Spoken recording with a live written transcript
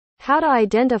How to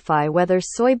identify whether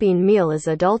soybean meal is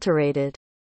adulterated.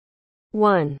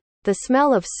 1. The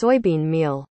smell of soybean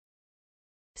meal.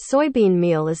 Soybean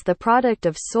meal is the product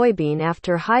of soybean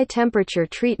after high-temperature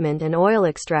treatment and oil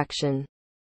extraction.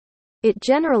 It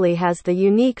generally has the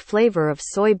unique flavor of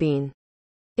soybean.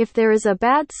 If there is a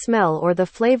bad smell or the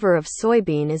flavor of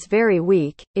soybean is very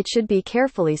weak, it should be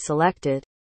carefully selected.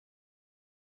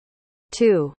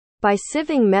 2. By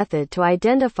sieving method to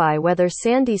identify whether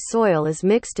sandy soil is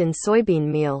mixed in soybean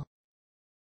meal.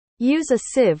 Use a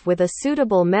sieve with a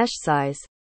suitable mesh size.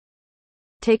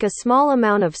 Take a small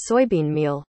amount of soybean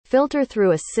meal, filter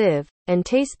through a sieve, and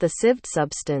taste the sieved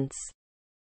substance.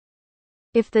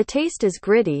 If the taste is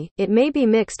gritty, it may be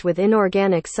mixed with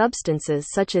inorganic substances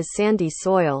such as sandy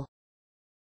soil.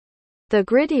 The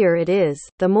grittier it is,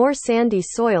 the more sandy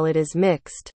soil it is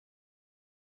mixed.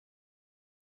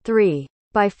 3.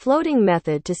 By floating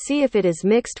method to see if it is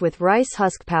mixed with rice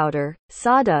husk powder,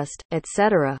 sawdust,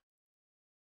 etc.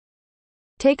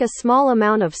 Take a small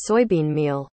amount of soybean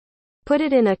meal. Put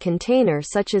it in a container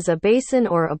such as a basin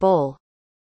or a bowl.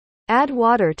 Add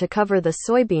water to cover the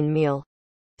soybean meal.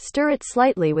 Stir it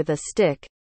slightly with a stick.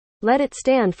 Let it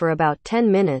stand for about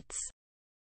 10 minutes.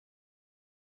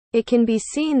 It can be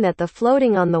seen that the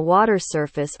floating on the water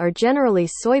surface are generally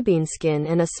soybean skin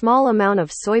and a small amount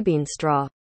of soybean straw.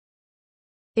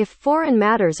 If foreign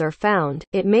matters are found,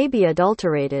 it may be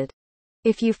adulterated.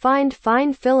 If you find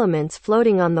fine filaments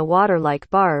floating on the water like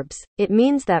barbs, it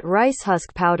means that rice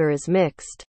husk powder is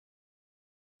mixed.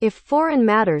 If foreign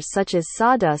matters such as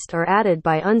sawdust are added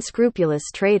by unscrupulous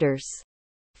traders,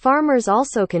 farmers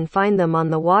also can find them on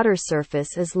the water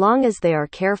surface as long as they are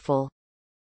careful.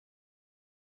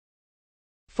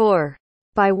 4.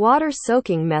 By water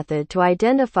soaking method to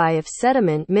identify if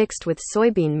sediment mixed with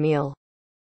soybean meal.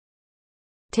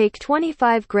 Take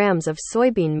 25 grams of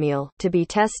soybean meal to be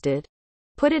tested.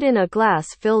 Put it in a glass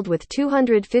filled with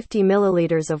 250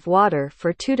 milliliters of water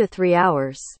for 2 to 3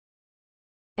 hours.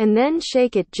 And then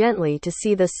shake it gently to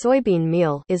see the soybean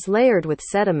meal is layered with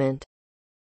sediment.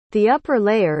 The upper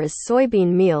layer is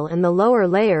soybean meal and the lower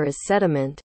layer is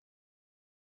sediment.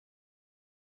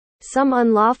 Some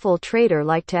unlawful trader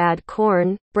like to add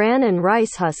corn, bran and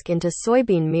rice husk into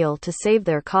soybean meal to save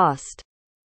their cost.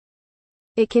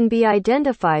 It can be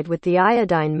identified with the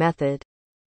iodine method.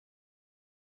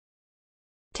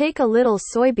 Take a little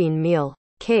soybean meal,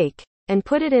 cake, and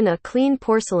put it in a clean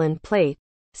porcelain plate.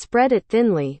 Spread it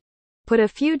thinly. Put a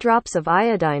few drops of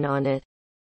iodine on it.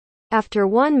 After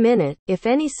 1 minute, if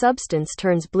any substance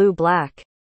turns blue-black,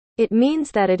 it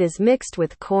means that it is mixed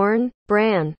with corn,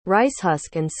 bran, rice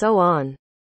husk and so on.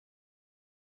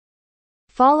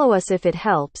 Follow us if it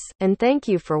helps, and thank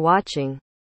you for watching.